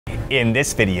In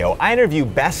this video, I interview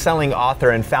best-selling author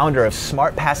and founder of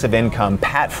Smart Passive Income,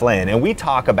 Pat Flynn, and we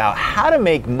talk about how to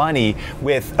make money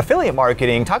with affiliate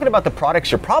marketing, talking about the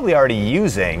products you're probably already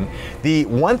using, the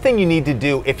one thing you need to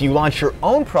do if you launch your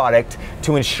own product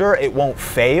to ensure it won't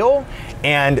fail,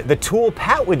 and the tool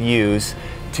Pat would use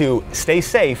to stay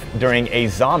safe during a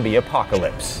zombie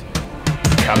apocalypse.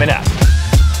 Coming up.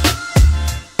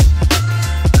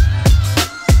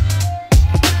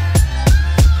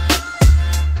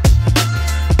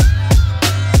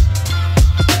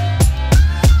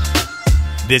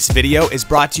 This video is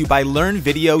brought to you by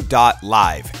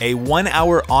LearnVideo.live, a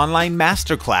 1-hour online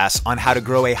masterclass on how to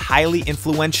grow a highly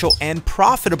influential and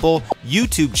profitable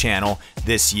YouTube channel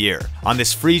this year. On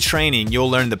this free training, you'll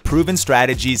learn the proven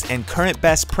strategies and current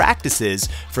best practices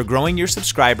for growing your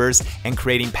subscribers and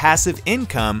creating passive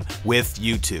income with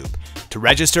YouTube. To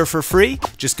register for free,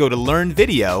 just go to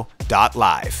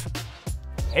LearnVideo.live.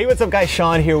 Hey, what's up guys?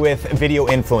 Sean here with Video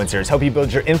Influencers. Hope you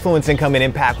build your influence, income, and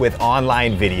impact with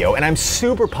online video. And I'm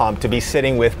super pumped to be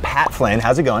sitting with Pat Flynn.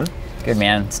 How's it going? Good,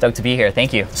 man. Stoked to be here.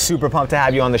 Thank you. Super pumped to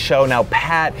have you on the show. Now,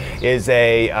 Pat is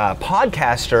a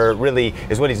podcaster, really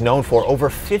is what he's known for. Over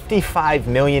 55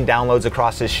 million downloads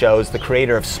across his shows, the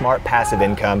creator of Smart Passive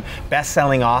Income,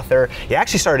 best-selling author. He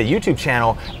actually started a YouTube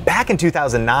channel back in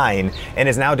 2009 and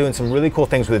is now doing some really cool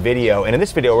things with video. And in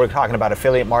this video, we're talking about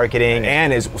affiliate marketing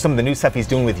and some of the new stuff he's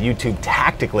doing with YouTube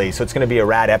tactically. So it's going to be a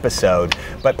rad episode.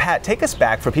 But Pat, take us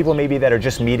back for people maybe that are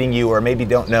just meeting you or maybe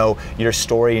don't know your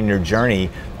story and your journey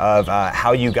of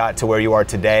how you got to where you are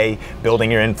today,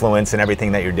 building your influence and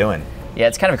everything that you're doing. Yeah,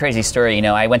 it's kind of a crazy story. You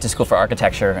know, I went to school for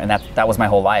architecture, and that was my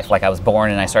whole life. Like, I was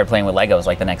born and I started playing with Legos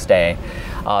like the next day,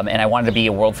 and I wanted to be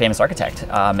a world famous architect.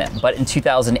 But in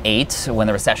 2008, when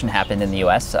the recession happened in the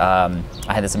US, I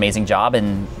had this amazing job,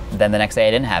 and then the next day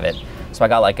I didn't have it. So I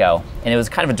got let go. And it was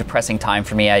kind of a depressing time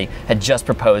for me. I had just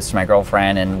proposed to my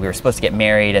girlfriend and we were supposed to get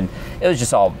married, and it was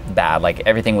just all bad. Like,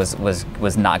 everything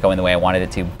was not going the way I wanted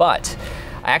it to. But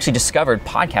I actually discovered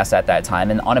podcasts at that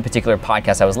time, and on a particular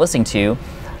podcast I was listening to,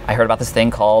 I heard about this thing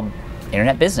called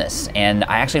internet business. And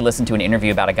I actually listened to an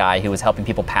interview about a guy who was helping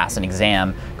people pass an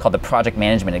exam called the project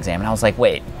management exam. And I was like,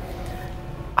 wait,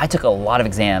 I took a lot of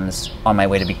exams on my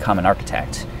way to become an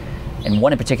architect. And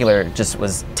one in particular just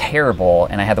was terrible,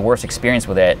 and I had the worst experience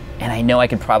with it, and I know I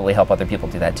could probably help other people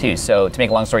do that too. So to make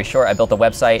a long story short, I built a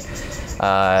website,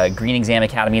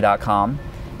 greenexamacademy.com,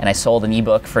 and I sold an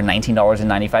ebook for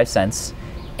 $19.95.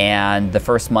 And the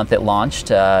first month it launched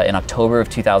in October of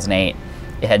 2008,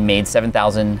 it had made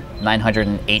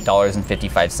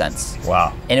 $7,908.55.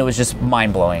 Wow. And it was just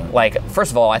mind-blowing. Like, first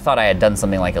of all, I thought I had done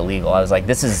something like illegal. I was like,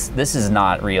 this is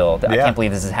not real. I can't believe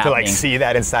this is happening. To like see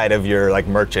that inside of your like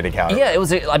merchant account. Yeah, it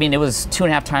was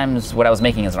 2.5 times what I was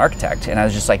making as an architect. And I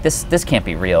was just like, this can't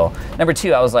be real. Number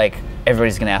two, I was like,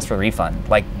 everybody's gonna ask for a refund.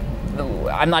 Like,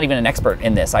 I'm not even an expert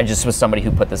in this. I just was somebody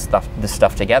who put this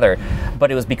stuff together.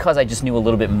 But it was because I just knew a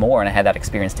little bit more and I had that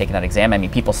experience taking that exam. I mean,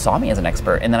 people saw me as an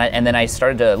expert. And then I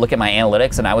started to look at my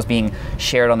analytics, and I was being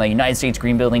shared on the United States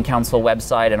Green Building Council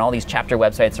website and all these chapter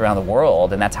websites around the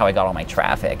world, and that's how I got all my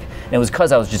traffic. And it was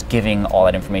because I was just giving all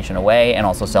that information away and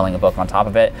also selling a book on top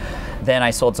of it. Then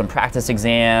I sold some practice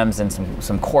exams and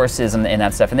some courses and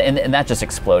that stuff, and that just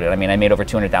exploded. I mean, I made over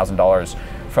 $200,000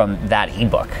 from that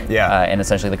ebook, and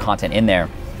essentially the content in there.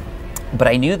 But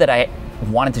I knew that I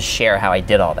wanted to share how I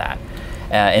did all that.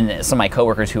 And some of my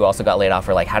coworkers who also got laid off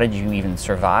were like, how did you even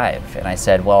survive? And I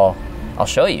said, well, I'll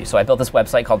show you. So I built this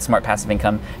website called Smart Passive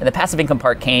Income, and the passive income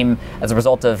part came as a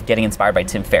result of getting inspired by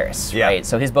Tim Ferriss, right?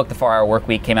 So his book, The 4-Hour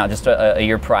Workweek, came out just a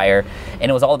year prior,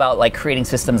 and it was all about like creating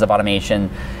systems of automation,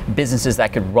 businesses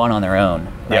that could run on their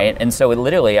own, right? And so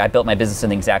literally, I built my business in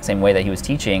the exact same way that he was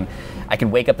teaching. I could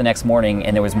wake up the next morning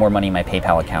and there was more money in my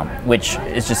PayPal account, which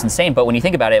is just insane. But when you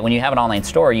think about it, when you have an online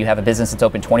store, you have a business that's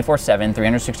open 24/7,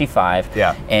 365,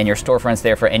 and your storefront's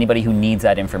there for anybody who needs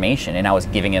that information. And I was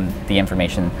giving them the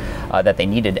information that they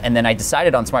needed. And then I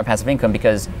decided on Smart Passive Income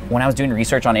because when I was doing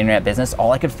research on internet business,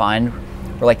 all I could find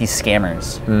were like these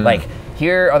scammers. Like,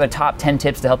 here are the top 10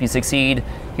 tips to help you succeed.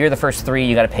 Here are the first 3,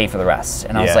 you got to pay for the rest.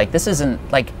 And I was like, this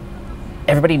isn't like,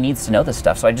 everybody needs to know this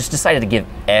stuff. So I just decided to give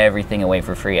everything away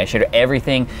for free. I shared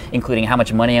everything, including how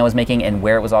much money I was making and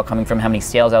where it was all coming from, how many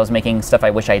sales I was making, stuff I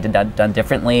wish I had done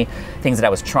differently, things that I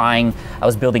was trying. I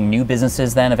was building new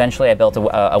businesses then eventually. I built a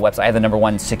website. I had the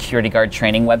 #1 security guard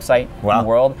training website in the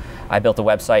world. I built a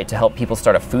website to help people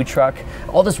start a food truck.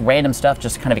 All this random stuff,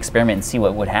 just kind of experiment and see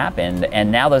what would happen.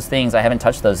 And now those things, I haven't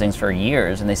touched those things for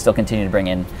years, and they still continue to bring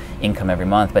in income every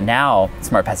month. But now,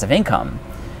 Smart Passive Income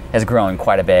has grown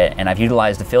quite a bit, and I've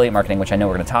utilized affiliate marketing, which I know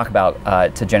we're going to talk about,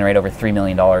 to generate over $3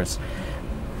 million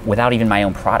without even my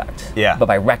own product. Yeah. But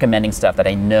by recommending stuff that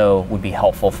I know would be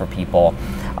helpful for people.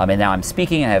 And now I'm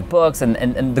speaking, I have books,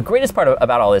 and the greatest part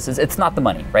about all this is it's not the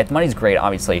money, right? The money's great,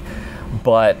 obviously,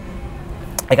 but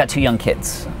I got 2 young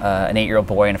kids, an 8-year-old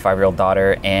boy and a 5-year-old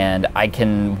daughter, and I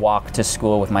can walk to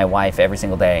school with my wife every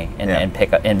single day and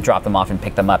pick up and drop them off and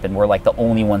pick them up, and we're like the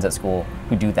only ones at school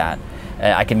who do that.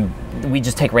 We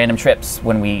just take random trips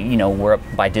when we're up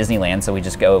by Disneyland, so we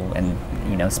just go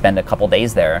and spend a couple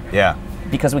days there. Yeah.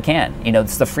 Because we can.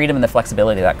 It's the freedom and the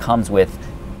flexibility that comes with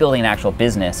building an actual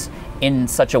business in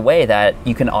such a way that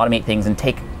you can automate things and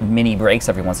take mini breaks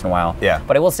every once in a while. Yeah.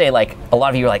 But I will say, like, a lot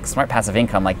of you are like, smart passive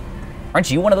income, like, aren't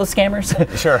you one of those scammers?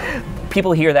 Sure.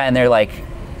 People hear that and they're like,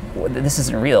 this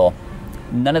isn't real.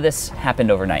 None of this happened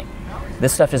overnight.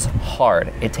 This stuff is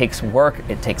hard. It takes work,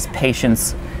 it takes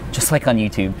patience, just like on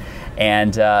YouTube.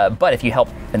 And but if you help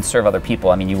and serve other people,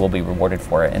 I mean, you will be rewarded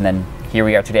for it. And then here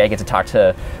we are today. I get to talk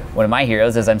to one of my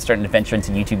heroes as I'm starting to venture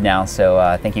into YouTube now.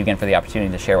 So thank you again for the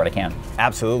opportunity to share what I can.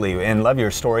 Absolutely, and love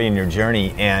your story and your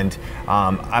journey. And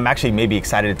I'm actually maybe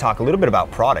excited to talk a little bit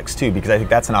about products too, because I think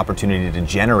that's an opportunity to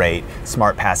generate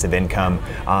smart passive income.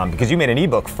 Because you made an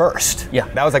ebook first. Yeah.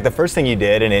 That was like the first thing you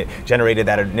did, and it generated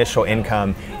that initial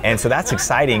income. And so that's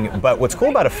exciting. But what's cool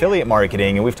about affiliate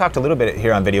marketing, and we've talked a little bit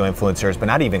here on Video Influencers, but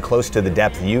not even close to the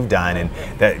depth you've done and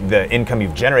the income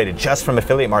you've generated just from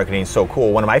affiliate marketing is so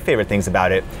cool. One of my favorite things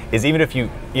about it is even if you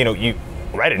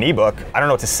write an ebook, I don't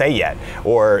know what to say yet,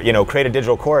 or create a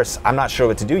digital course, I'm not sure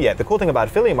what to do yet. The cool thing about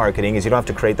affiliate marketing is you don't have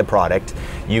to create the product.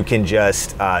 You can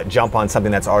just jump on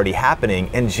something that's already happening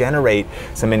and generate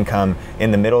some income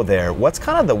in the middle there. What's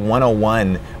kind of the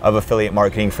 101 of affiliate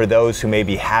marketing for those who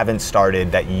maybe haven't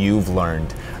started that you've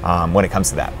learned when it comes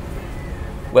to that?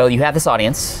 Well, you have this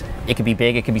audience. It could be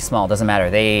big, it could be small, doesn't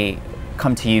matter. They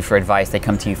come to you for advice, they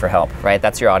come to you for help, right?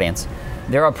 That's your audience.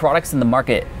 There are products in the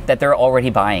market that they're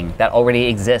already buying, that already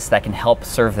exist, that can help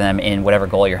serve them in whatever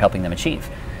goal you're helping them achieve.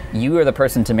 You are the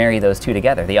person to marry those two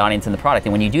together, the audience and the product.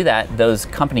 And when you do that, those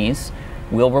companies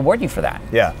will reward you for that.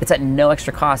 Yeah. It's at no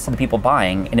extra cost to the people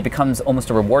buying, and it becomes almost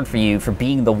a reward for you for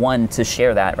being the one to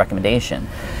share that recommendation.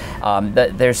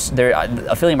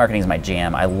 Affiliate marketing is my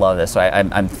jam. I love this. So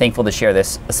I'm thankful to share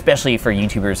this, especially for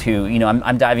YouTubers who,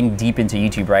 I'm diving deep into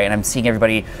YouTube, right? And I'm seeing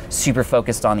everybody super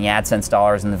focused on the AdSense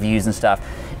dollars and the views and stuff,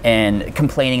 and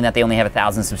complaining that they only have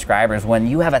 1,000 subscribers when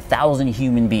you have 1,000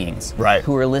 human beings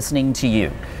who are listening to you.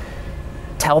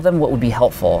 Tell them what would be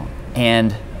helpful,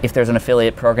 and if there's an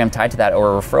affiliate program tied to that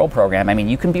or a referral program, I mean,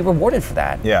 you can be rewarded for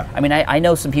that. Yeah. I mean, I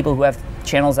know some people who have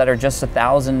channels that are just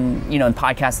 1,000, and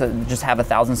podcasts that just have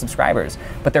 1,000 subscribers,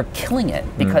 but they're killing it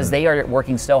because they are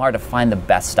working so hard to find the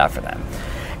best stuff for them.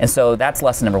 And so that's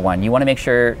lesson number 1. You want to make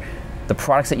sure the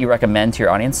products that you recommend to your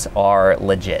audience are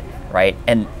legit, right?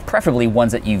 And preferably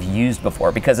ones that you've used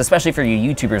before, because especially for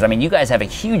you YouTubers, I mean, you guys have a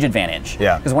huge advantage.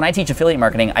 Yeah. Because when I teach affiliate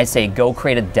marketing, I say go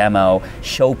create a demo,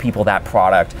 show people that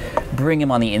product, bring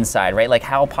them on the inside, right? Like,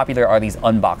 how popular are these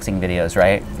unboxing videos,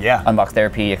 right? Yeah. Unbox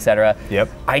therapy, etc. Yep.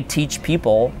 I teach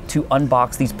people to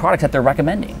unbox these products that they're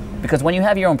recommending, because when you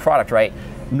have your own product, right,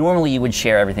 normally you would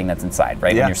share everything that's inside,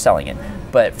 right, when you're selling it.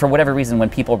 But for whatever reason, when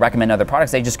people recommend other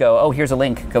products, they just go, oh, here's a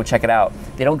link, go check it out.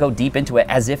 They don't go deep into it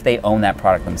as if they own that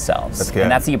product themselves. That's good.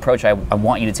 And that's the approach I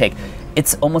want you to take.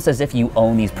 It's almost as if you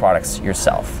own these products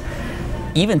yourself,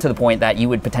 even to the point that you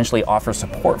would potentially offer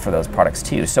support for those products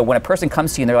too. So when a person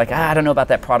comes to you and they're like, I don't know about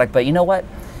that product, but you know what?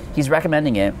 He's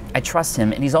recommending it, I trust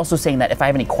him, and he's also saying that if I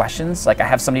have any questions, like I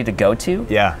have somebody to go to,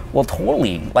 well,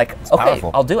 totally, like, okay,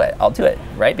 powerful. I'll do it,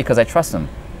 right? Because I trust him.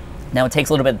 Now, it takes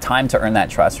a little bit of time to earn that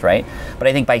trust, right? But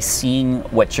I think by seeing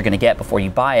what you're gonna get before you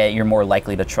buy it, you're more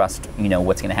likely to trust,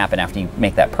 what's gonna happen after you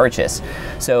make that purchase.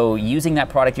 So using that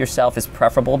product yourself is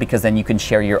preferable, because then you can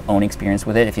share your own experience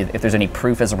with it. If there's any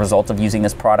proof as a result of using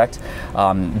this product,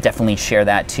 definitely share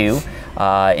that too.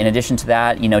 In addition to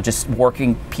that, just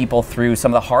working people through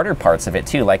some of the harder parts of it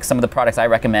too. Like, some of the products I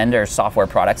recommend are software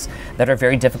products that are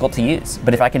very difficult to use.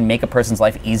 But if I can make a person's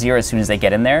life easier as soon as they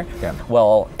get in there,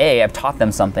 well, A, I've taught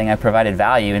them something, I've provided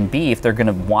value, and B, if they're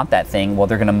gonna want that thing, well,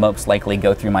 they're gonna most likely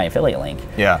go through my affiliate link.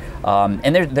 Yeah.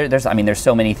 And there's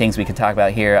so many things we could talk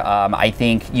about here. I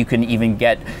think you can even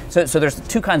get, so there's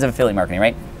 2 kinds of affiliate marketing,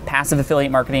 right? Passive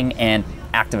affiliate marketing and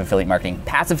active affiliate marketing.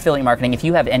 Passive affiliate marketing, if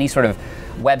you have any sort of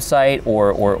website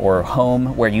or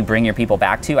home where you bring your people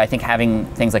back to, I think having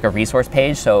things like a resource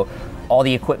page, so all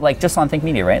the equipment, like just on Think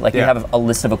Media, right? Like you have a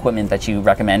list of equipment that you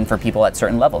recommend for people at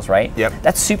certain levels, right? Yep.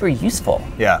 That's super useful,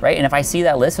 right? And if I see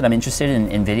that list and I'm interested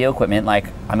in video equipment, like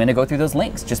I'm gonna go through those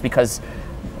links, just because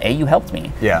you helped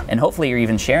me. Yeah. And hopefully you're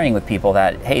even sharing with people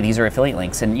that, hey, these are affiliate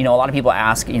links. And, you know, a lot of people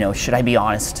ask, you know, should I be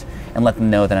honest and let them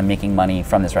know that I'm making money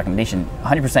from this recommendation?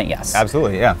 100% yes.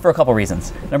 Absolutely, yeah. For a couple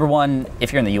reasons. Number one,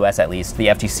 if you're in the US at least, the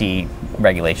FTC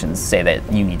regulations say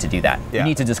that you need to do that. Yeah. You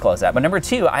need to disclose that. But number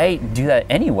two, I do that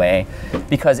anyway,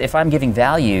 because if I'm giving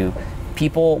value,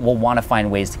 people will want to find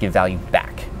ways to give value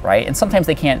back, right? And sometimes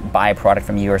they can't buy a product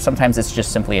from you, or sometimes it's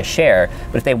just simply a share.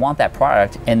 But if they want that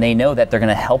product and they know that they're going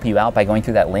to help you out by going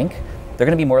through that link, they're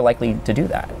going to be more likely to do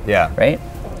that. Yeah. Right?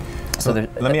 So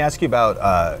let me ask you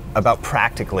about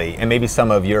practically, and maybe some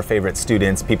of your favorite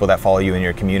students, people that follow you in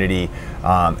your community.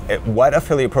 What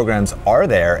affiliate programs are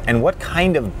there, and what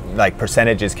kind of like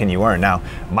percentages can you earn? Now,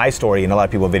 my story, and a lot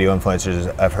of people, video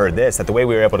influencers, have heard this, that the way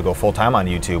we were able to go full time on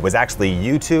YouTube was actually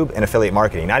YouTube and affiliate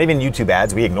marketing. Not even YouTube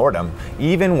ads, we ignored them.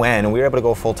 Even when we were able to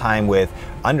go full time with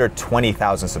under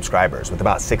 20,000 subscribers, with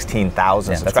about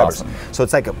 16,000 subscribers. That's awesome. So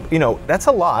it's like, you know, that's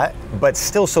a lot, but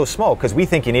still so small, because we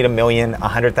think you need 1 million,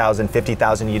 100,000,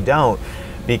 50,000. You don't,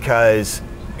 because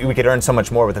we could earn so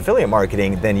much more with affiliate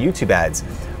marketing than YouTube ads.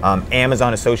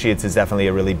 Amazon Associates is definitely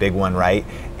a really big one, right?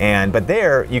 But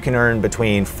there you can earn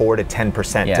between 4 to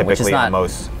 10% typically, which is not on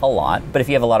most. A lot, but if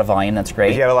you have a lot of volume, that's great.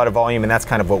 If you have a lot of volume, and that's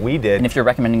kind of what we did. And if you're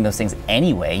recommending those things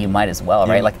anyway, you might as well,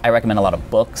 right? Like I recommend a lot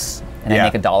of books, and I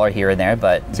make $1 here and there,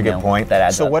 but it's a good point. That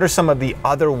adds so up. What are some of the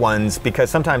other ones?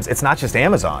 Because sometimes it's not just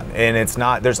Amazon, and it's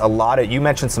not, there's a lot of, you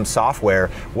mentioned some software.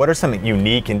 What are some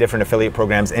unique and different affiliate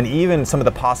programs, and even some of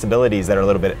the possibilities that are a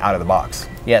little bit out of the box?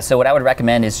 Yeah, so what I would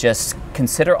recommend is just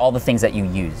consider all the things that you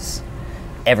use.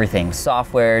 Everything,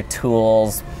 software,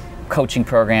 tools, coaching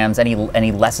programs, any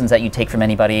lessons that you take from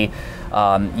anybody.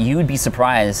 You would be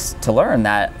surprised to learn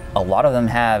that a lot of them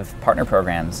have partner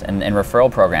programs and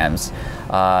referral programs.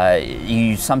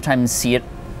 You sometimes see it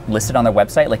listed on their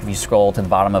website. Like if you scroll to the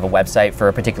bottom of a website for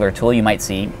a particular tool, you might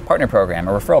see partner program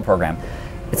or referral program.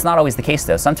 It's not always the case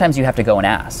though. Sometimes you have to go and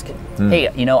ask,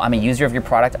 hey, you know, I'm a user of your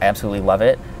product. I absolutely love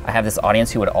it. I have this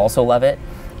audience who would also love it.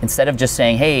 Instead of just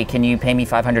saying, hey, can you pay me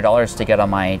 $500 to get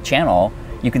on my channel?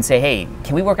 You can say, hey,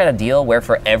 can we work out a deal where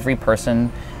for every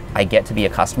person I get to be a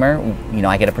customer, you know,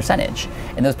 I get a percentage.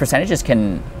 And those percentages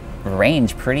can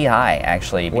range pretty high,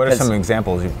 actually. What are some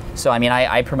examples? So, I mean,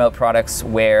 I promote products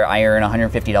where I earn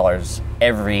 $150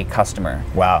 every customer.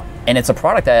 Wow. And it's a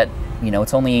product that, you know,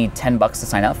 it's only $10 to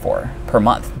sign up for per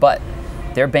month, but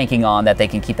they're banking on that they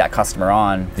can keep that customer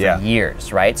on for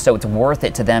years, right? So it's worth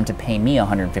it to them to pay me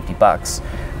 $150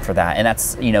 for that. And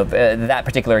that's, you know, that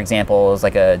particular example is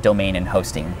like a domain and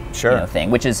hosting you know,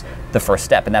 thing, which is the first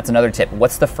step. And that's another tip.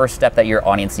 What's the first step that your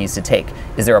audience needs to take?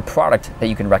 Is there a product that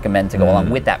you can recommend to go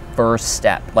along with that first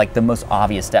step, like the most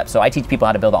obvious step? So I teach people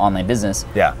how to build an online business.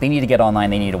 They need to get online,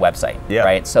 they need a website,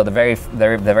 right? So the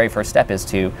very first step is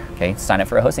to, okay, sign up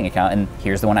for a hosting account, and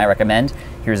here's the one I recommend.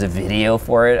 Here's a video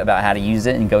for it about how to use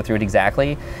it and go through it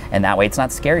exactly. And that way it's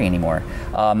not scary anymore.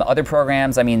 Other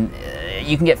programs, I mean,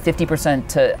 you can get 50%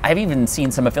 to, I've even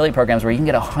seen some affiliate programs where you can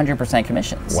get 100%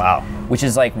 commissions. Wow. Which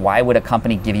is like, why would a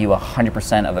company give you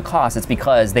 100% of the cost? It's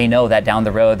because they know that down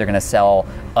the road they're gonna sell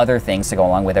other things to go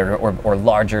along with it, or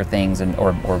larger things, and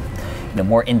or you know,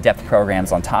 more in-depth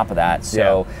programs on top of that.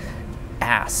 So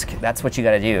ask, that's what you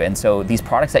gotta do. And so these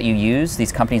products that you use,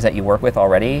 these companies that you work with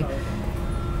already,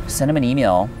 send them an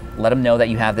email, let them know that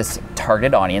you have this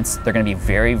targeted audience. They're gonna be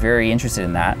very, very interested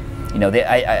in that. You know,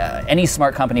 any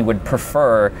smart company would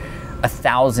prefer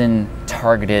 1,000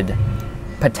 targeted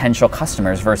potential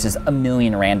customers versus 1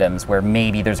 million randoms where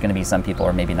maybe there's gonna be some people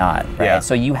or maybe not, right?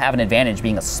 So you have an advantage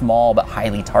being a small but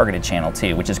highly targeted channel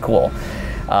too, which is cool.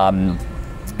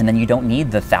 And then you don't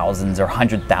need the thousands or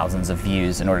 100,000s of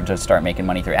views in order to start making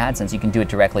money through AdSense. You can do it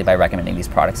directly by recommending these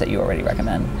products that you already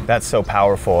recommend. That's so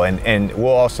powerful. And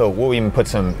we'll even put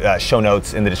some show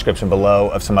notes in the description below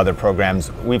of some other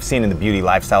programs we've seen in the beauty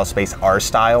lifestyle space, our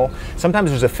style. Sometimes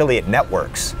there's affiliate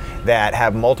networks that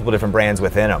have multiple different brands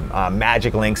within them.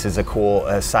 Magic Links is a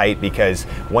cool site, because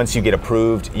once you get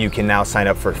approved, you can now sign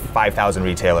up for 5,000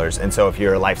 retailers. And so if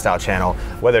you're a lifestyle channel,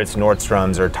 whether it's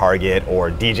Nordstrom's or Target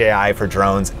or DJI for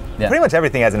drones, pretty much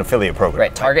everything has an affiliate program.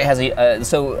 Right, Target has a,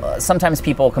 so sometimes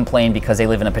people complain because they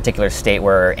live in a particular state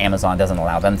where Amazon doesn't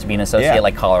allow them to be an associate,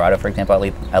 like Colorado, for example,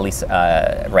 at least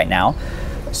right now.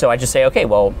 So I just say, okay,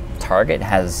 well, Target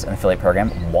has an affiliate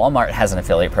program, Walmart has an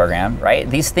affiliate program, right?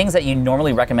 These things that you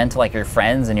normally recommend to like your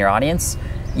friends and your audience,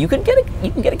 you can get a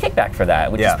kickback for that,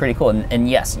 which is pretty cool. And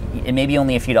yes, it may be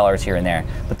only a few dollars here and there,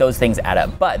 but those things add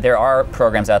up. But there are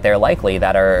programs out there likely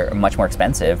that are much more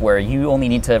expensive, where you only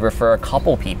need to refer a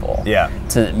couple people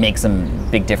to make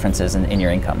some big differences in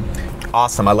your income.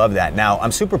 Awesome, I love that. Now,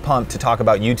 I'm super pumped to talk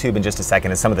about YouTube in just a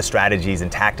second and some of the strategies and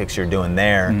tactics you're doing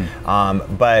there.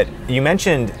 But you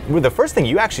mentioned, well, the first thing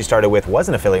you actually started with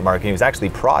wasn't affiliate marketing, it was actually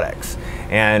products.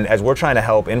 And as we're trying to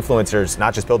help influencers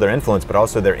not just build their influence, but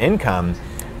also their income,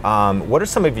 what are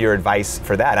some of your advice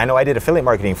for that? I know I did affiliate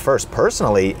marketing first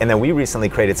personally, and then we recently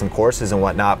created some courses and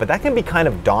whatnot, but that can be kind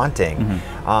of daunting.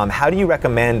 How do you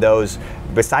recommend those,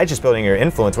 besides just building your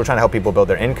influence, we're trying to help people build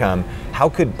their income, how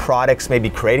could products, maybe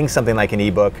creating something like an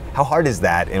ebook, how hard is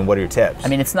that, and what are your tips? I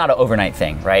mean, it's not an overnight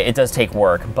thing, right? It does take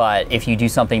work, but if you do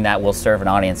something that will serve an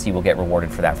audience, you will get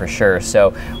rewarded for that for sure.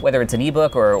 So whether it's an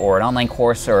ebook or an online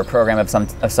course or a program of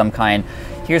some kind,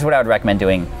 here's what I would recommend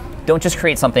doing. Don't just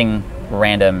create something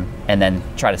random and then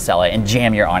try to sell it and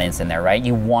jam your audience in there, right?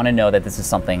 You want to know that this is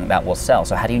something that will sell.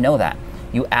 So how do you know that?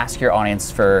 You ask your audience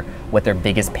for what their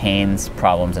biggest pains,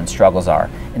 problems, and struggles are.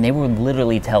 And they will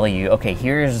literally tell you, okay,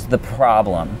 here's the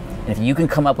problem. And if you can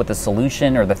come up with a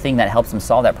solution or the thing that helps them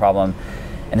solve that problem,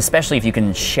 and especially if you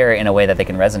can share it in a way that they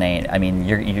can resonate, I mean,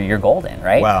 you're golden,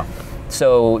 right? Wow.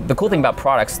 So the cool thing about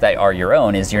products that are your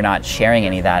own is you're not sharing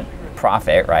any of that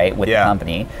profit, right, with the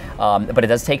company. But it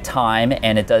does take time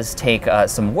and it does take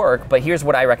some work. But here's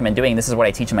what I recommend doing. This is what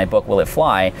I teach in my book, Will It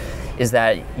Fly? Is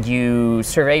that you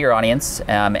survey your audience,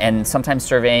 and sometimes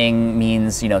surveying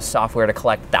means, you know, software to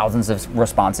collect thousands of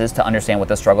responses to understand what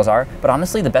the struggles are. But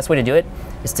honestly, the best way to do it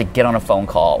is to get on a phone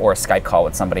call or a Skype call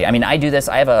with somebody. I mean, I do this.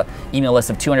 I have an email list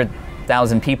of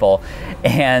 200,000 people,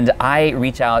 and I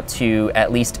reach out to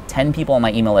at least 10 people on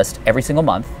my email list every single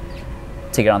month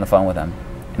to get on the phone with them.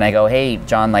 And I go, hey,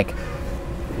 John, like,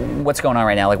 what's going on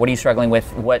right now? Like, what are you struggling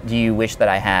with? What do you wish that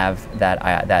I have that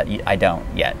I don't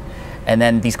yet? And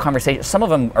then these conversations, some of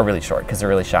them are really short because they're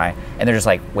really shy. And they're just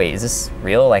like, wait, is this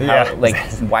real? Like, how, like,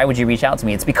 why would you reach out to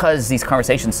me? It's because these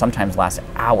conversations sometimes last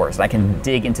hours. And I can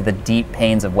dig into the deep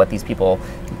pains of what these people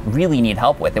really need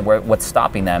help with and what's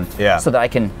stopping them so that I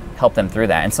can help them through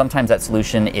that. And sometimes that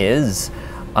solution is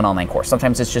an online course.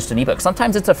 Sometimes it's just an ebook.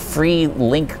 Sometimes it's a free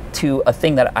link to a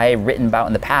thing that I've written about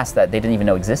in the past that they didn't even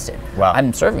know existed. Wow.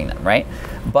 I'm serving them, right?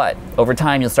 But over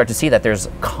time, you'll start to see that there's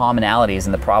commonalities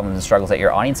in the problems and struggles that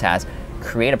your audience has.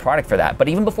 Create a product for that. But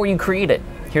even before you create it,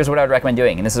 here's what I would recommend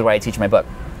doing, and this is what I teach in my book.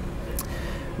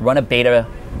 Run a beta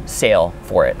sale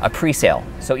for it, a pre-sale.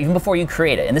 So even before you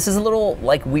create it, and this is a little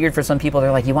like weird for some people,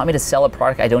 they're like, you want me to sell a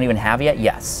product I don't even have yet?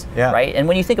 Yes, right? And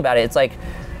when you think about it, it's like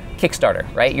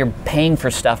Kickstarter, right? You're paying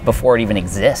for stuff before it even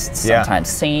exists sometimes.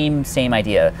 Same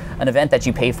idea. An event that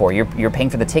you pay for, you're paying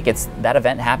for the tickets, that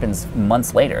event happens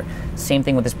months later. Same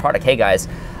thing with this product. Hey guys,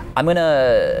 I'm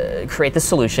gonna create this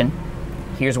solution.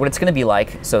 Here's what it's gonna be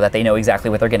like so that they know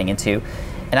exactly what they're getting into.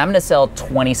 And I'm gonna sell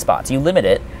 20 spots. You limit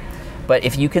it, but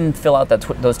if you can fill out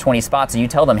those 20 spots and you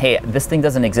tell them, hey, this thing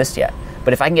doesn't exist yet,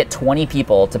 but if I can get 20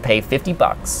 people to pay 50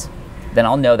 bucks, then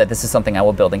I'll know that this is something I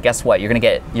will build. And guess what? You're gonna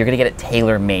get it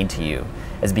tailor-made to you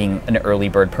as being an early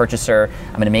bird purchaser.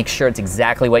 I'm gonna make sure it's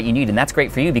exactly what you need. And that's great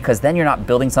for you because then you're not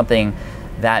building something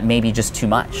that may be just too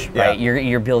much, right?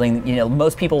 You're building, you know,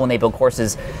 most people when they build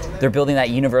courses, they're building that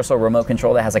universal remote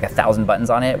control that has like 1,000 buttons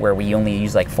on it where we only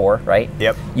use like 4, right?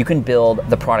 Yep. You can build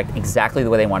the product exactly the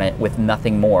way they want it with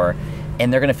nothing more.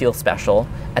 And they're gonna feel special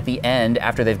at the end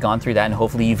after they've gone through that and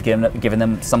hopefully you've given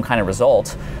them some kind of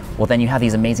result. Well, then you have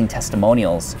these amazing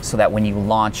testimonials so that when you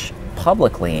launch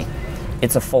publicly,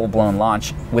 it's a full-blown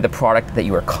launch with a product that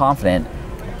you are confident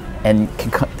and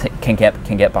can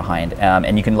get behind.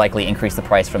 And you can likely increase the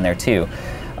price from there too.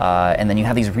 And then you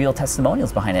have these real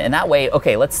testimonials behind it. And that way,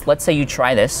 okay, let's say you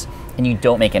try this and you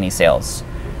don't make any sales.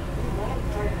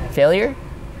 Failure?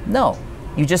 No.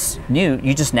 You just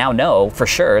now know for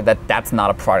sure that that's not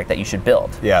a product that you should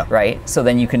build. Right? So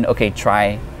then you can, okay,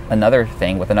 try another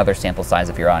thing with another sample size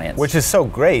of your audience. Which is so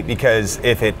great because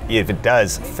if it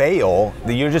does fail,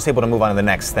 you're just able to move on to the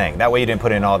next thing. That way you didn't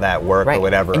put in all that work or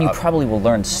whatever. And you probably will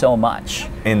learn so much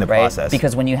in the process.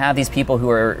 Because when you have these people who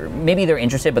are, maybe they're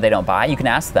interested but they don't buy, you can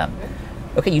ask them,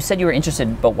 okay, you said you were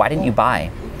interested, but why didn't you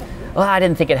buy? Well, I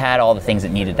didn't think it had all the things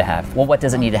it needed to have. Well, what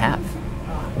does it need to have?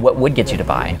 What would get you to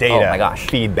buy? Data, oh my gosh.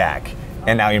 feedback,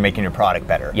 and now you're making your product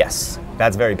better. Yes.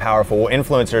 That's very powerful. Well,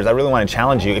 influencers, I really want to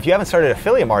challenge you. If you haven't started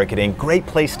affiliate marketing, great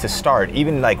place to start.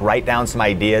 Even like write down some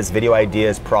ideas, video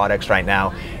ideas, products right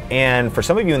now. And for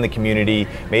some of you in the community,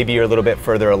 maybe you're a little bit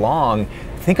further along,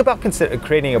 think about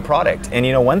creating a product. And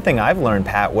you know, one thing I've learned,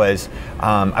 Pat, was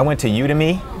I went to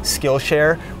Udemy,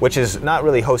 Skillshare, which is not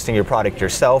really hosting your product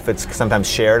yourself, it's sometimes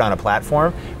shared on a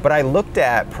platform, but I looked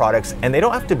at products and they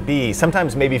don't have to be,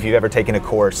 sometimes maybe if you've ever taken a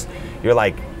course, you're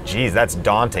like, geez, that's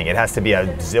daunting. It has to be a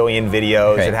zillion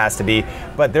videos, it has to be,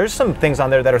 but there's some things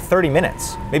on there that are 30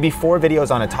 minutes, maybe 4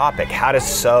 videos on a topic, how to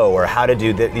sew or how to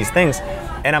do these things.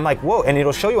 And I'm like, whoa, and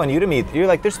it'll show you on Udemy, you're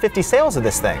like, there's 50 sales of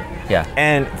this thing. Yeah.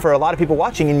 And for a lot of people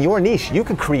watching in your niche, you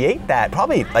could create that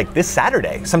probably like this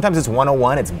Saturday. Sometimes it's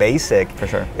 101, it's basic. For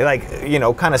sure. Like, you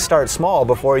know, kind of start small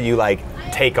before you like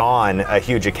take on a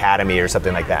huge academy or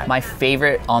something like that. My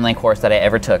favorite online course that I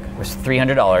ever took was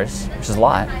 $300, which is a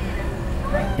lot.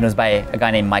 It was by a guy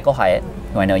named Michael Hyatt,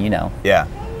 who I know you know. Yeah.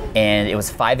 And it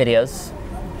was 5 videos,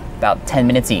 about 10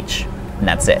 minutes each, and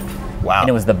that's it. Wow. And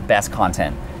it was the best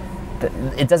content.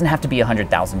 It doesn't have to be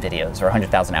 100,000 videos or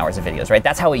 100,000 hours of videos, right?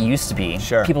 That's how it used to be.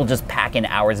 Sure. People just pack in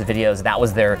hours of videos. That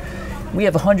was their, we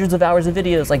have hundreds of hours of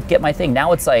videos, like get my thing.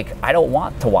 Now it's like, I don't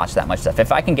want to watch that much stuff.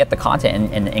 If I can get the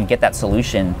content and get that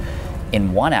solution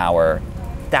in 1 hour,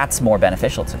 that's more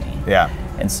beneficial to me. Yeah.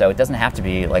 And so it doesn't have to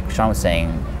be, like Sean was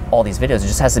saying, all these videos. It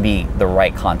just has to be the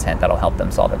right content that'll help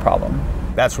them solve their problem.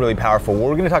 That's really powerful. Well,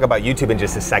 we're going to talk about YouTube in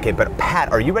just a second, but Pat,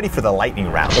 are you ready for the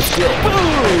lightning round? Let's do it.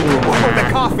 Boom! The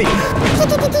coffee.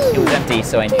 It was empty,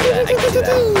 so I knew that I could do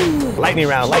that. Lightning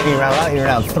round, lightning round, lightning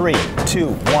round. 3, 2,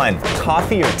 1.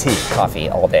 Coffee or tea? Coffee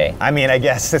all day. I mean, I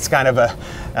guess it's kind of that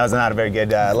was not a very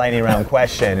good lightning round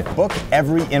question. Book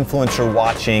every influencer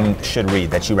watching should read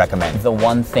that you recommend. The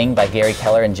One Thing by Gary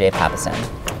Keller and Jay Papasan.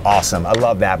 Awesome. I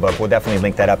love that book. We'll definitely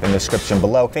link that up in the description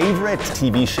below. Favorite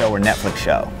TV show or Netflix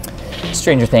show?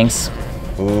 Stranger Things.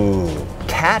 Ooh.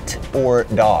 Cat or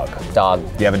dog? Dog.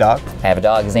 Do you have a dog? I have a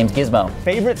dog. His name's Gizmo.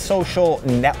 Favorite social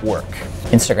network?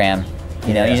 Instagram.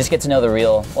 You know, you just get to know the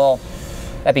real, well,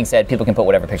 that being said, people can put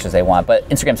whatever pictures they want, but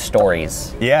Instagram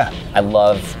stories. Yeah. I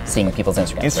love seeing people's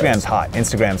Instagram Instagram's stories. hot.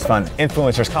 Instagram's fun.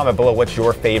 Influencers, comment below what's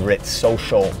your favorite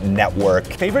social network.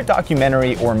 Favorite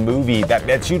documentary or movie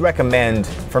that you'd recommend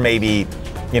for maybe,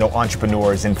 you know,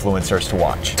 entrepreneurs, influencers to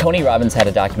watch? Tony Robbins had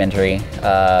a documentary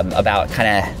about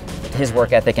kind of his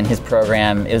work ethic and his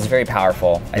program. It was very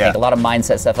powerful. I think a lot of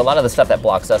mindset stuff, a lot of the stuff that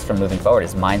blocks us from moving forward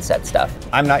is mindset stuff.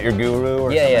 I'm Not Your Guru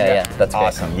or something like that? That's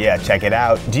awesome. great. Yeah, check it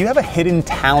out. Do you have a hidden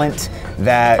talent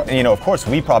that, you know, of course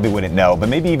we probably wouldn't know, but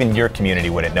maybe even your community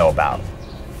wouldn't know about?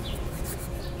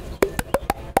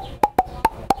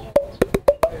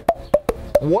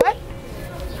 What?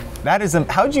 That is,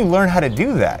 how'd you learn how to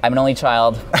do that? I'm an only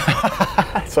child.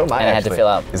 So am I, and I had to fill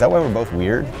out. Is that why we're both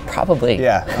weird? Probably.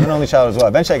 Yeah, I'm an only child as well.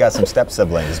 Eventually I got some step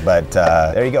siblings, but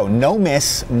there you go. No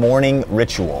miss morning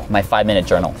ritual. My 5-minute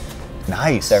journal.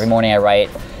 Nice. So every morning I write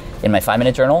in my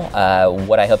 5-minute journal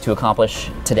what I hope to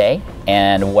accomplish today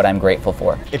and what I'm grateful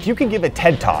for. If you could give a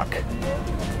TED Talk,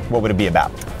 what would it be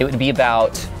about? It would be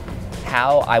about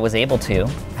how I was able to,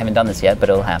 I haven't done this yet, but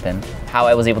it'll happen, how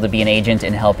I was able to be an agent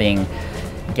in helping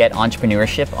get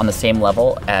entrepreneurship on the same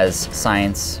level as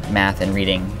science, math, and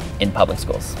reading in public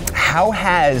schools. How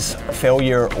has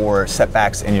failure or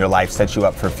setbacks in your life set you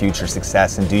up for future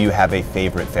success, and do you have a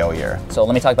favorite failure? So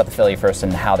let me talk about the failure first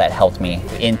and how that helped me.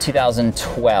 In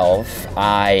 2012,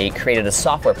 I created a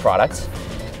software product,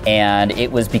 and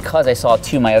it was because I saw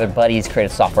 2 of my other buddies create a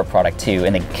software product too,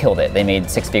 and they killed it. They made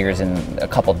 6 figures in a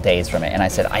couple of days from it, and I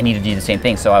said, I need to do the same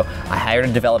thing. So I hired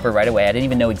a developer right away. I didn't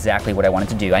even know exactly what I wanted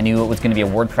to do. I knew it was gonna be a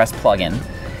WordPress plugin,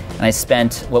 and I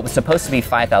spent what was supposed to be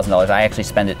 $5,000, I actually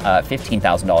spent it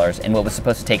 $15,000, and what was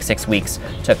supposed to take 6 weeks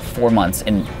took 4 months,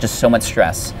 and just so much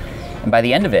stress. And by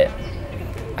the end of it,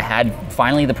 I had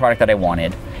finally the product that I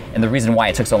wanted, and the reason why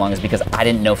it took so long is because I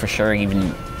didn't know for sure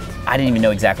I didn't even know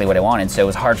exactly what I wanted, so it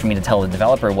was hard for me to tell the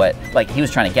developer what, like he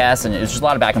was trying to guess, and it was just a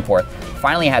lot of back and forth.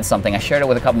 Finally I had something, I shared it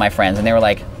with a couple of my friends, and they were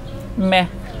like, meh.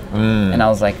 And I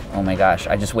was like, oh my gosh,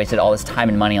 I just wasted all this time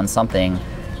and money on something.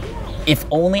 If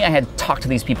only I had talked to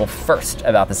these people first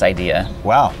about this idea,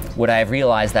 wow, would I have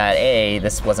realized that A,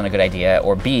 this wasn't a good idea,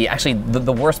 or B, actually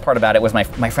the worst part about it was my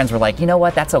friends were like, you know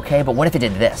what, that's okay, but what if it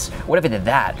did this? What if it did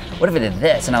that? What if it did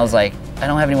this? And I was like, I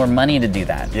don't have any more money to do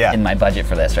that in my budget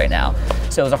for this right now.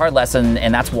 So it was a hard lesson,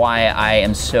 and that's why I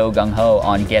am so gung-ho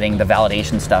on getting the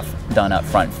validation stuff done up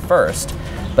front first.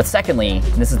 But secondly,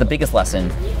 and this is the biggest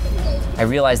lesson, I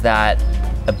realized that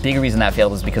a big reason that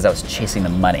failed was because I was chasing the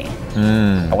money.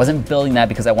 I wasn't building that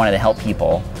because I wanted to help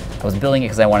people. I was building it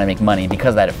because I wanted to make money.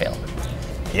 Because of that, it failed.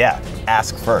 Yeah,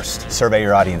 ask first. Survey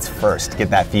your audience first. Get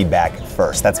that feedback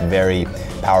first. That's very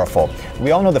powerful.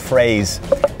 We all know the phrase,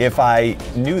 if I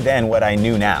knew then what I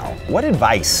knew now. What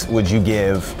advice would you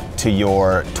give to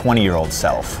your 20-year-old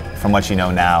self from what you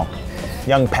know now?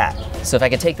 Young Pat. So if I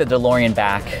could take the DeLorean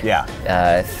back, Yeah.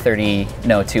 13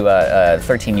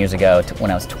 years ago, to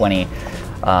when I was 20.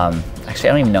 Actually,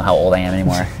 I don't even know how old I am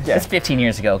anymore. Yeah. It's 15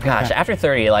 years ago. Gosh, after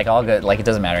 30, like all good, like it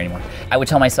doesn't matter anymore. I would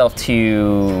tell myself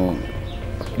to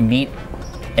meet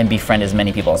and befriend as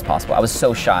many people as possible. I was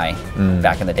so shy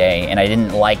back in the day, and I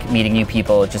didn't like meeting new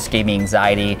people. It just gave me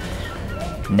anxiety.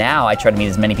 Now I try to meet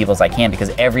as many people as I can, because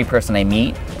every person I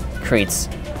meet creates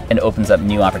and opens up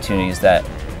new opportunities that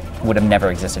would have never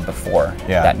existed before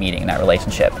that meeting and that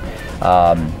relationship.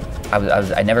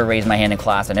 I never raised my hand in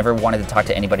class. I never wanted to talk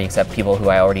to anybody except people who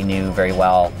I already knew very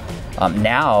well.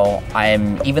 Now,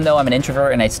 even though I'm an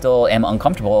introvert and I still am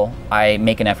uncomfortable, I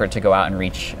make an effort to go out and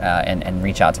reach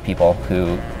out to people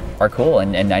who are cool,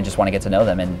 and I just want to get to know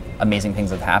them, and amazing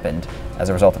things have happened as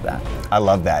a result of that. I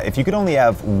love that. If you could only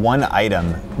have one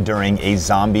item during a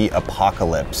zombie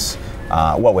apocalypse,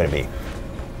 what would it be?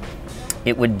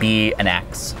 It would be an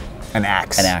axe. An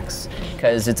axe. An axe,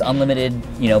 because it's unlimited,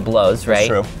 blows, right?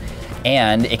 That's true.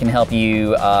 And it can help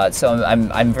you. So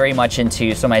I'm very much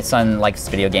into. So my son likes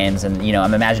video games, and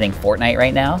I'm imagining Fortnite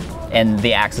right now. And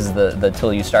the axe is the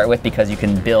tool you start with, because you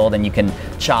can build and you can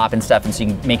chop and stuff, and so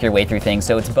you can make your way through things.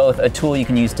 So it's both a tool you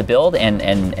can use to build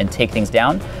and take things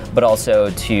down, but also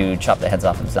to chop the heads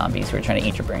off of zombies who are trying to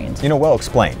eat your brains. Well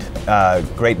explained.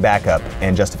 Great backup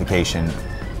and justification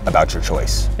about your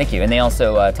choice. Thank you. And they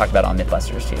also talked about it on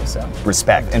Mythbusters too. So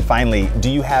respect. And finally,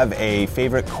 do you have a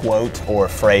favorite quote or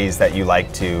phrase that you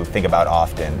like to think about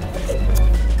often?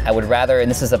 I would rather,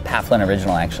 and this is a Pat Flynn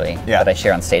original actually, that I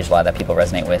share on stage a lot that people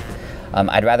resonate with.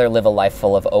 I'd rather live a life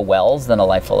full of oh wells than a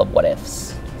life full of what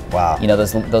ifs. Wow.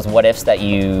 Those what ifs that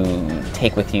you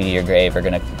take with you to your grave are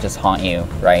gonna just haunt you,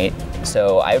 right?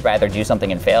 So I'd rather do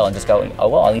something and fail and just go, oh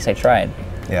well, at least I tried.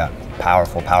 Yeah,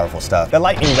 powerful, powerful stuff. The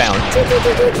lightning round.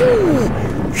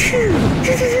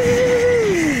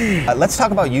 Let's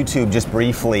talk about YouTube just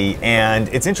briefly, and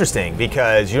it's interesting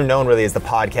because you're known really as the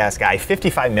podcast guy.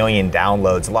 55 million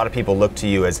downloads. A lot of people look to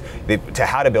you as to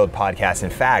how to build podcasts. In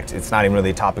fact, it's not even really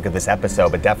a topic of this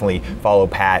episode, but definitely follow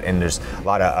Pat, and there's a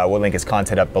lot of, we'll link his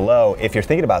content up below. If you're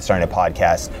thinking about starting a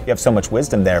podcast, you have so much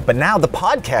wisdom there. But now the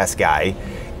podcast guy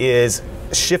is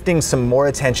shifting some more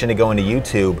attention to going to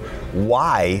YouTube.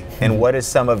 Why? And what is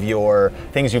some of your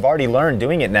things you've already learned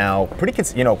doing it now?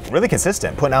 Really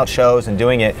consistent, putting out shows and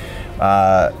doing it.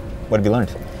 What have you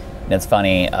learned? It's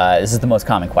funny. This is the most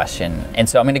common question. And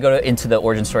so I'm going to go into the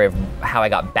origin story of how I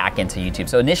got back into YouTube.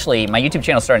 So initially, my YouTube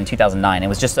channel started in 2009. It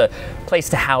was just a place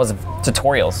to house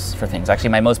tutorials for things. Actually,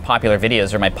 my most popular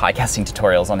videos are my podcasting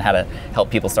tutorials on how to help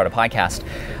people start a podcast.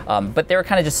 But they were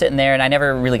kind of just sitting there, and I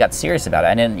never really got serious about it.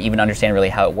 I didn't even understand really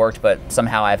how it worked, but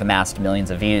somehow I've amassed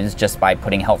millions of views just by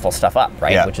putting helpful stuff up,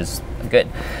 right? Yeah. Which is good.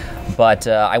 But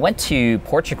I went to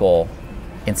Portugal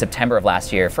in September of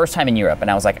last year, first time in Europe,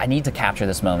 and I was like, I need to capture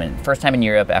this moment. First time in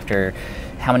Europe after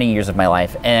how many years of my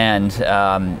life, and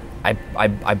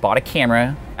I bought a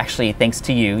camera, actually thanks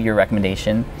to you, your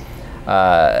recommendation,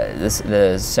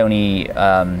 the Sony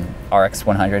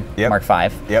RX100 Mark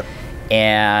V. Yep.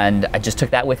 And I just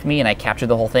took that with me, and I captured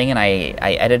the whole thing, and I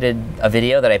edited a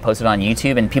video that I posted on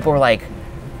YouTube, and people were like,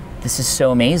 this is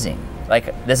so amazing.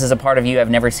 Like, this is a part of you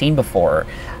I've never seen before.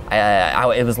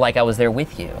 It was like I was there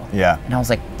with you. Yeah. And I was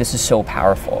like, this is so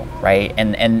powerful, right?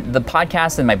 And the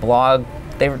podcast and my blog,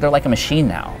 they're like a machine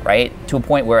now, right? To a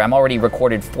point where I'm already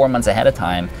recorded 4 months ahead of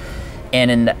time.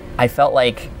 And I felt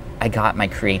like I got my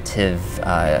creative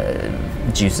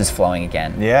juices flowing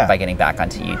again by getting back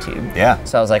onto YouTube. Yeah.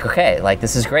 So I was like, okay, like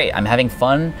this is great. I'm having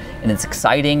fun and it's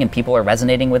exciting and people are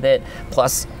resonating with it.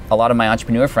 Plus, a lot of my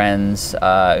entrepreneur friends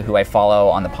who I follow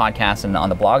on the podcast and on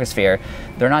the blogosphere,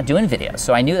 they're not doing videos.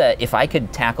 So I knew that if I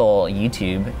could tackle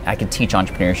YouTube, I could teach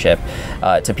entrepreneurship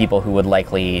to people who would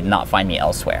likely not find me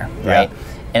elsewhere, right?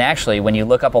 And actually, when you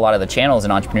look up a lot of the channels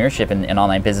in entrepreneurship and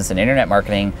online business and internet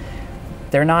marketing,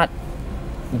 they're not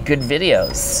good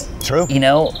videos. True.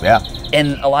 Yeah.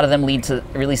 And a lot of them lead to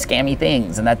really scammy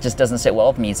things, and that just doesn't sit well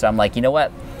with me. So I'm like, you know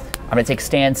what? I'm gonna take a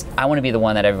stance. I wanna be the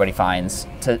one that everybody finds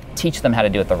to teach them how to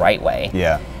do it the right way.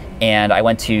 Yeah. And I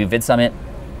went to Vid Summit,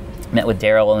 met with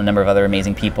Daryl and a number of other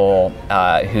amazing people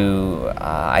who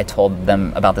I told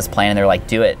them about this plan, and they're like,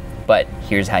 do it, but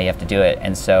here's how you have to do it.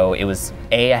 And so it was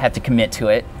A, I had to commit to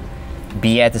it,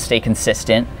 B, I had to stay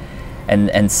consistent,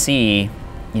 and C,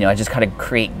 I just gotta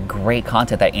create great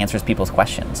content that answers people's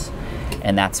questions.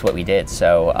 And that's what we did.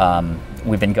 So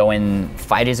we've been going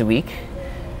 5 days a week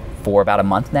for about a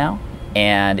month now,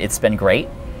 and it's been great.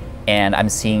 and I'm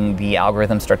seeing the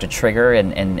algorithm start to trigger,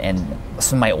 and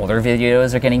some of my older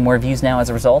videos are getting more views now as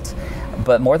a result.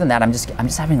 But more than that, I'm just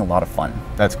having a lot of fun.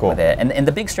 That's cool. With it. And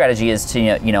the big strategy is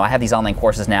to, I have these online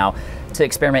courses now to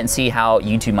experiment and see how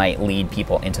YouTube might lead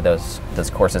people into those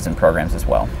courses and programs as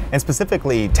well. And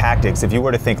specifically tactics, if you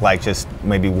were to think like just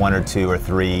maybe 1 or 2 or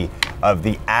 3 of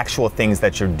the actual things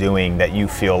that you're doing that you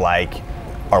feel like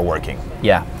are working.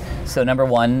 Yeah. So number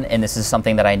 1, and this is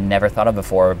something that I never thought of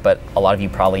before, but a lot of you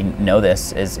probably know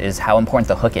this, is how important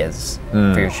the hook is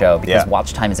for your show, because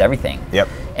watch time is everything. Yep.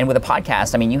 And with a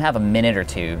podcast, I mean, you have a minute or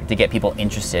 2 to get people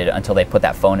interested until they put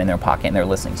that phone in their pocket and they're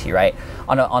listening to you, right?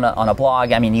 On a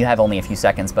blog, I mean, you have only a few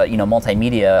seconds, but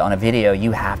multimedia, on a video,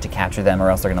 you have to capture them or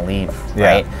else they're going to leave,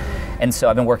 right? And so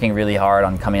I've been working really hard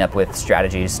on coming up with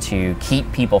strategies to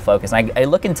keep people focused. And I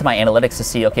look into my analytics to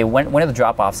see, okay, when are the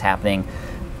drop-offs happening?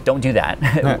 Don't do that.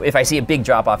 If I see a big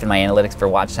drop off in my analytics for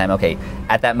watch time, okay,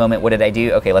 at that moment, what did I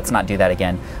do? Okay, let's not do that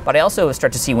again. But I also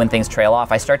start to see when things trail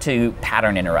off, I start to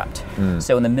pattern interrupt.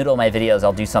 So in the middle of my videos,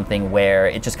 I'll do something where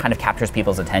it just kind of captures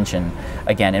people's attention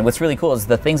again. And what's really cool is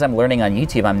the things I'm learning on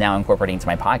YouTube, I'm now incorporating into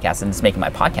my podcast, and it's making my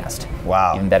podcast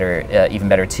even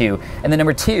better too. And then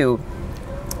number 2,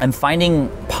 I'm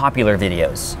finding popular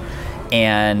videos,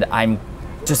 and I'm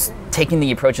just taking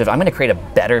the approach of I'm going to create a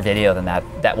better video than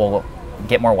that will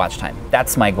get more watch time.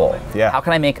 That's my goal. Yeah. How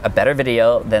can I make a better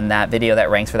video than that video that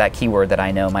ranks for that keyword that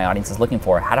I know my audience is looking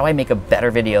for? How do I make a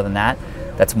better video than that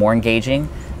that's more engaging,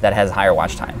 that has higher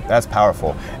watch time? That's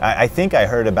powerful. I think I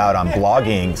heard about on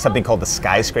blogging something called the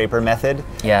skyscraper method.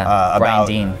 Yeah, Brian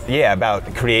Dean. Yeah,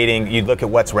 about creating, you'd look at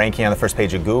what's ranking on the first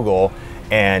page of Google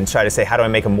and try to say, how do I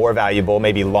make a more valuable,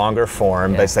 maybe longer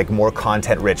form, but it's like more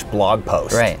content-rich blog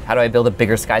post. Right. How do I build a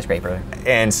bigger skyscraper?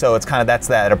 And so it's kind of, that's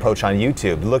that approach on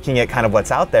YouTube, looking at kind of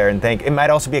what's out there and think, it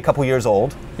might also be a couple years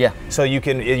old. Yeah. So you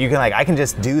can like, I can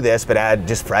just do this, but add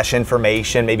just fresh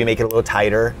information, maybe make it a little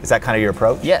tighter. Is that kind of your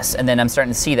approach? Yes, and then I'm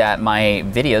starting to see that my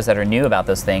videos that are new about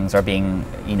those things are being,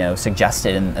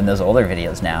 suggested in those older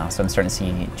videos now. So I'm starting to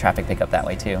see traffic pick up that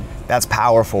way too. That's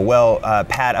powerful. Well,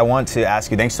 Pat, I want to ask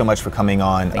you, thanks so much for coming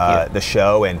on the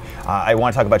show, and I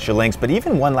want to talk about your links, but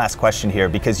even one last question here,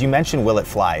 because you mentioned Will It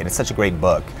Fly, and it's such a great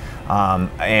book.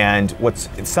 And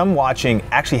some watching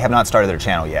actually have not started their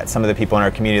channel yet. Some of the people in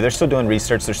our community, they're still doing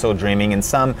research, they're still dreaming, and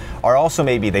some are also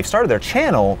maybe they've started their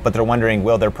channel, but they're wondering,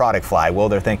 will their product fly? Will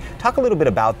their thing? Talk a little bit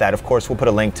about that. Of course, we'll put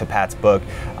a link to Pat's book.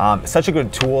 Such a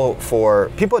good tool for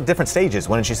people at different stages,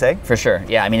 wouldn't you say? For sure,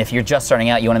 yeah. I mean, if you're just starting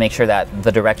out, you want to make sure that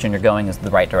the direction you're going is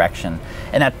the right direction.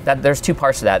 And that there's 2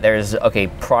 parts to that. There's, okay,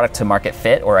 product to market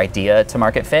fit or idea to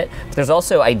market fit, but there's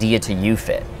also idea to you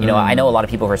fit. I know a lot of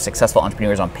people who are successful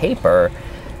entrepreneurs on paper,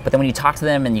 but then when you talk to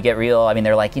them and you get real, I mean,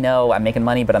 they're like, I'm making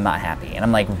money, but I'm not happy. And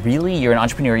I'm like, really? You're an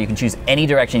entrepreneur, you can choose any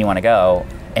direction you want to go,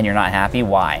 and you're not happy?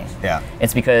 Why? Yeah.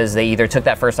 It's because they either took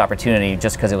that first opportunity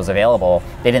just because it was available.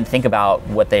 They didn't think about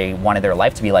what they wanted their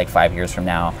life to be like 5 years from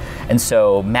now. And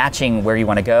so matching where you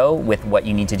want to go with what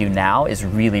you need to do now is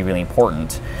really, really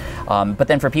important. But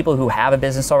then for people who have a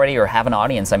business already or have an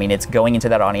audience, I mean, it's going into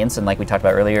that audience and, like we talked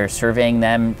about earlier, surveying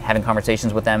them, having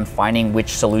conversations with them, finding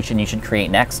which solution you should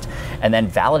create next, and then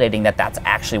validating that that's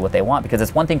actually what they want. Because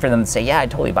it's one thing for them to say, yeah, I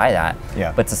totally buy that.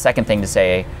 Yeah. But it's a second thing to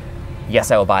say, yes,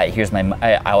 I will buy it. Here's my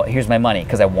money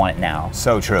because I want it now.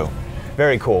 So true.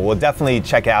 Very cool. We'll definitely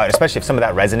check out, especially if some of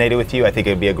that resonated with you. I think it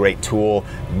would be a great tool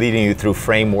leading you through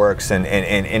frameworks and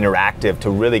interactive to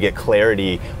really get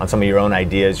clarity on some of your own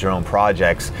ideas, your own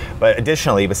projects. But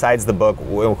additionally, besides the book,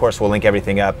 of course, we'll link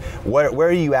everything up. Where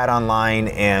are you at online,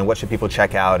 and what should people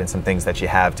check out, and some things that you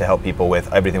have to help people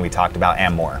with everything we talked about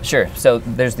and more? Sure. So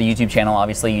there's the YouTube channel,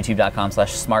 obviously,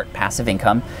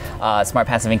 youtube.com/smartpassiveincome.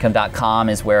 Smartpassiveincome.com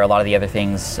is where a lot of the other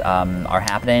things are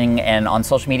happening. And on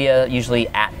social media, usually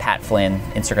at Pat Flynn,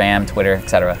 Instagram, Twitter,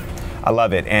 etc. I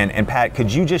love it. And Pat,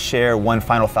 could you just share one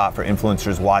final thought for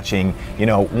influencers watching?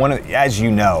 As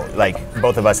you know, like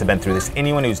both of us have been through this.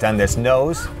 Anyone who's done this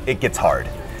knows it gets hard.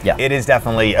 Yeah. It is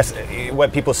definitely,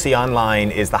 what people see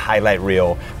online is the highlight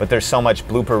reel, but there's so much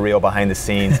blooper reel behind the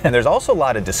scenes. And there's also a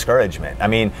lot of discouragement. I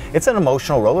mean, it's an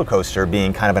emotional roller coaster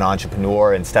being kind of an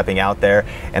entrepreneur and stepping out there.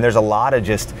 And there's a lot of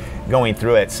just going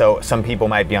through it. So some people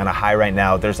might be on a high right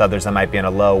now. There's others that might be on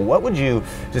a low. What would you,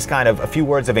 just kind of a few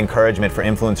words of encouragement for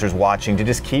influencers watching to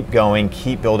just keep going,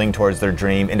 keep building towards their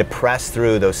dream, and to press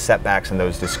through those setbacks and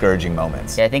those discouraging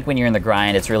moments? Yeah, I think when you're in the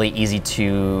grind, it's really easy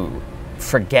to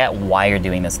forget why you're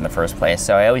doing this in the first place.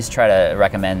 So I always try to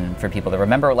recommend for people to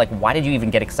remember, like, why did you even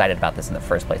get excited about this in the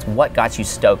first place? What got you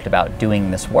stoked about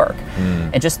doing this work?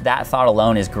 And just that thought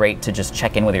alone is great to just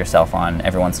check in with yourself on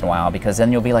every once in a while, because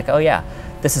then you'll be like, oh yeah,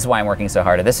 this is why I'm working so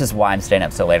hard, or this is why I'm staying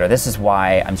up so late, or this is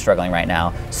why I'm struggling right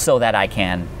now, so that I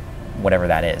can, whatever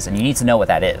that is. And you need to know what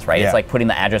that is, right? It's like putting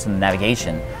the address in the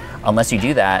navigation. Unless you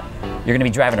do that, you're gonna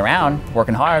be driving around,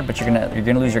 working hard, but you're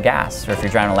gonna lose your gas. Or if you're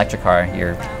driving an electric car,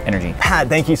 your energy. Pat,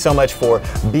 thank you so much for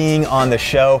being on the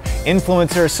show.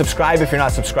 Influencers, subscribe if you're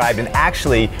not subscribed. And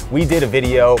actually, we did a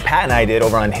video, Pat and I did,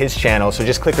 over on his channel. So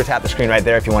just click or tap the screen right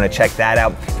there if you wanna check that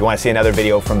out. If you wanna see another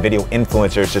video from Video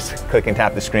Influencers, just click and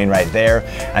tap the screen right there.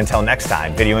 Until next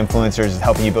time, Video Influencers is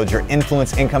helping you build your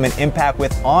influence, income, and impact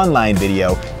with online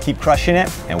video. Keep crushing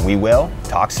it, and we will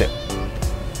talk soon.